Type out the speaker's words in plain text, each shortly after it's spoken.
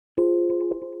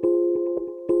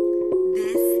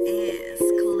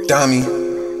Dummy.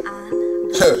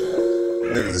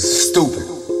 Niggas is stupid.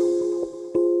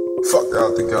 Fuck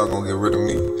y'all think y'all gonna get rid of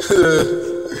me.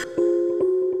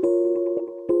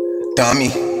 Dummy,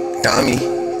 dummy,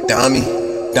 dummy,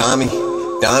 dummy,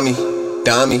 dummy,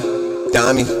 dummy,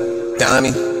 dummy,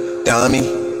 dummy, dummy,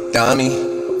 dummy,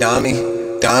 dummy,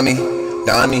 dummy,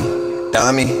 dummy,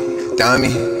 dummy, dummy,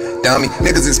 dummy.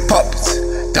 Niggas is puppets.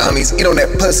 Dummies, eat on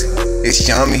that pussy. It's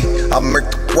yummy. I make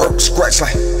the work scratch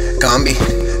like Gumby.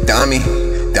 Dummy,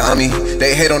 dummy.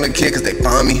 They hate on the kid cause they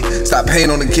bomb me. Stop hating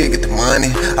on the kid, get the money.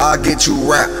 I'll get you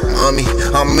rap, mommy.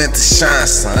 I'm meant to shine,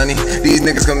 sonny. These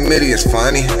niggas committee is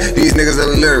funny. These niggas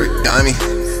are lyric. Dummy,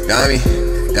 dummy,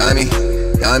 dummy,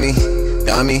 dummy,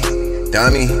 dummy,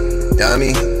 dummy,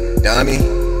 dummy, dummy,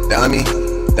 dummy,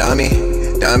 dummy,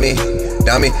 dummy,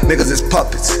 dummy. Niggas is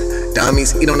puppets.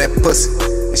 Dummies, eat on that pussy.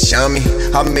 It's yummy.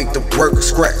 I make the work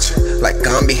scratch like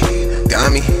Gumby.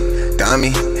 Dummy,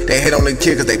 dummy. They hate on the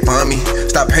kid cause they bomb me.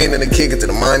 Stop hating on the kid, get to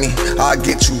the money. I'll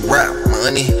get you rap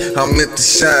money. I'm meant to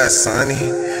shine, sonny.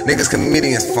 Niggas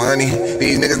comedians funny.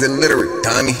 These niggas illiterate.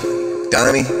 Dummy,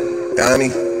 dummy,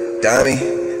 dummy, dummy,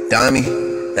 dummy,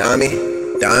 dummy,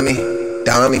 dummy,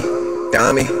 dummy,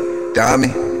 dummy,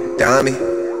 dummy, dummy,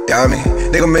 dummy.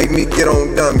 They gon' make me get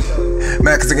on dummy.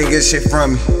 Mad cause they can get shit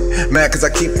from me. Mad cause I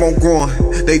keep on growing.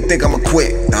 They think I'ma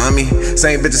quit, dummy.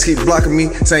 Same bitches keep blocking me.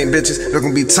 Same bitches, they're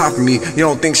gonna be topping me. You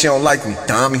don't think she don't like me,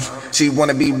 dummy. She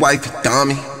wanna be wifey,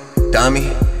 dummy. Dummy,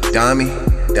 dummy,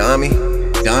 dummy,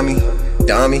 dummy,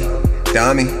 dummy,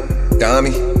 dummy,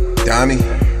 dummy, dummy,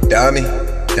 dummy,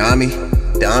 dummy,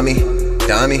 dummy,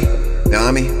 dummy,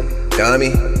 dummy,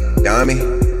 dummy,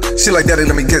 dummy. Shit like daddy,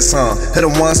 let me get some. Hit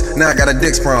him once, now I got a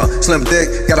dick sprung. Slim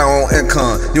dick, got our own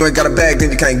income. You ain't got a bag,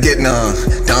 then you can't get none.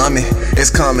 Dummy,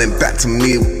 it's coming back to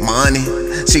me with money.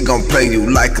 She gon' play you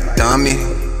like a dummy.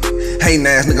 Hating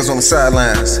ass niggas on the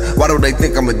sidelines. Why do they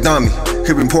think I'm a dummy?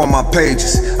 He been pouring my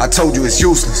pages. I told you it's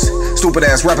useless. Stupid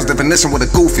ass rappers' definition what a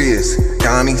goof is.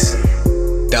 Dummies.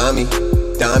 Dummy,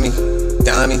 dummy,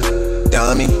 dummy,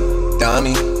 dummy,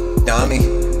 dummy, dummy,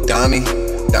 dummy,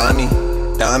 dummy,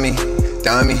 dummy,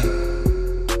 dummy.